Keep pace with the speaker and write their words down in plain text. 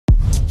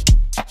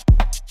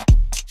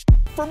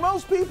For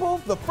most people,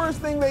 the first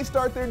thing they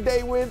start their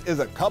day with is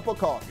a cup of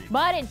coffee.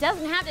 But it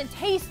doesn't have to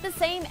taste the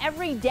same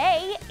every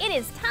day. It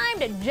is time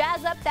to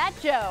jazz up that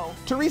Joe.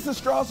 Teresa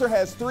Strasser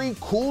has 3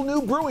 cool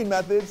new brewing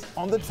methods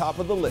on the top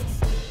of the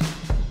list.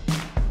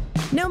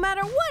 No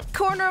matter what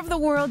corner of the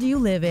world you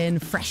live in,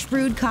 fresh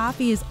brewed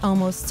coffee is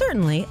almost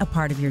certainly a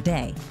part of your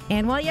day.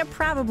 And while you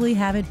probably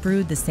have it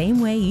brewed the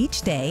same way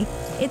each day,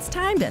 it's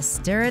time to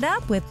stir it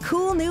up with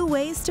cool new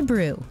ways to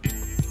brew.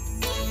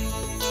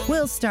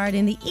 We'll start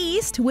in the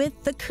East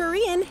with the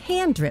Korean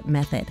hand drip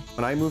method.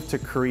 When I moved to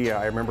Korea,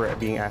 I remember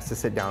being asked to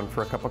sit down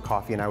for a cup of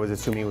coffee, and I was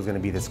assuming it was going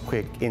to be this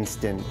quick,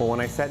 instant. But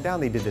when I sat down,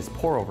 they did this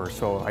pour over,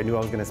 so I knew I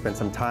was going to spend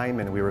some time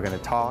and we were going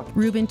to talk.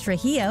 Ruben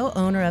Trujillo,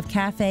 owner of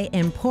Cafe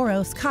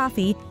Emporos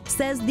Coffee,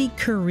 says the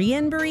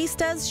Korean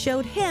baristas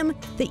showed him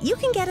that you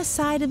can get a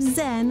side of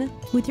zen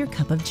with your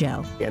cup of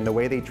joe. And the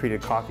way they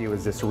treated coffee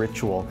was this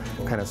ritual,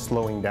 kind of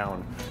slowing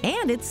down.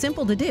 And it's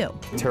simple to do.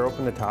 Tear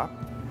open the top.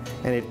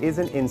 And it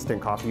isn't instant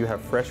coffee. You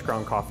have fresh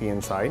ground coffee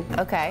inside.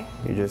 Okay.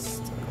 You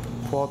just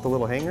pull out the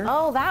little hanger.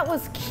 Oh, that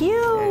was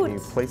cute. And you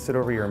place it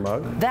over your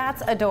mug.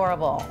 That's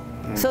adorable.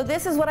 So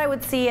this is what I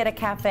would see at a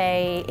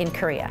cafe in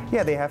Korea.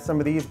 Yeah, they have some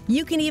of these.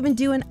 You can even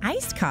do an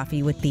iced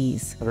coffee with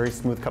these. A very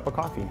smooth cup of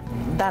coffee.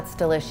 That's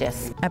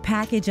delicious. A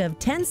package of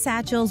 10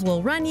 satchels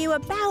will run you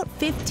about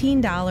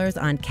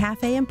 $15 on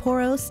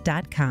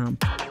cafeemporos.com.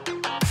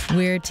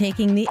 We're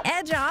taking the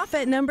edge off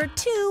at number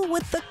 2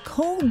 with the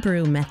cold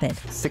brew method.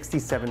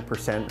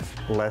 67%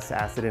 less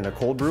acid in a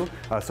cold brew,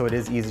 so it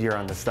is easier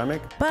on the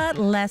stomach. But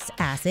less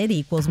acid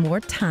equals more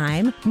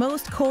time.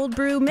 Most cold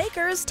brew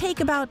makers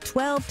take about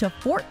 12 to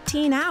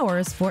 14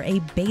 hours for a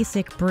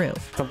basic brew.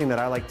 Something that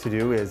I like to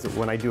do is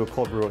when I do a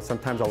cold brew,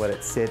 sometimes I'll let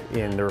it sit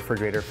in the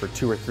refrigerator for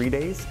 2 or 3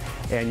 days,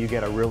 and you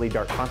get a really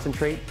dark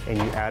concentrate, and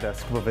you add a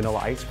scoop of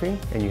vanilla ice cream,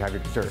 and you have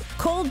your dessert.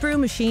 Cold brew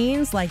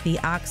machines like the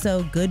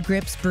OXO Good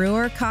Grips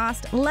brewer cost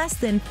less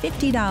than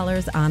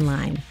 $50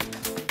 online.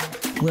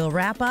 We'll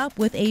wrap up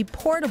with a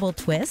portable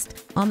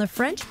twist on the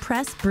French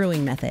press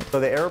brewing method.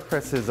 So the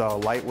AeroPress is a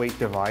lightweight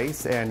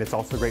device, and it's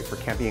also great for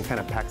camping. It kind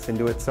of packs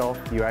into itself.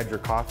 You add your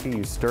coffee,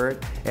 you stir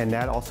it, and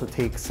that also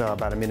takes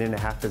about 1.5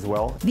 minutes as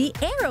well. The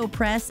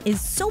AeroPress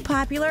is so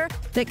popular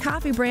that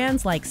coffee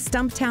brands like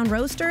Stumptown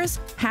Roasters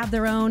have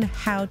their own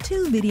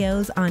how-to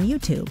videos on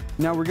YouTube.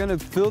 Now we're gonna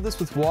fill this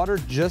with water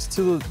just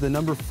to the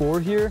number 4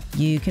 here.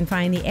 You can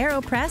find the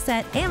AeroPress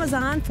at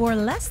Amazon for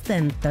less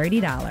than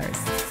 $30.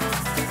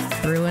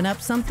 Brewing up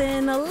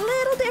something a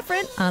little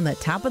different on the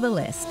top of the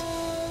list.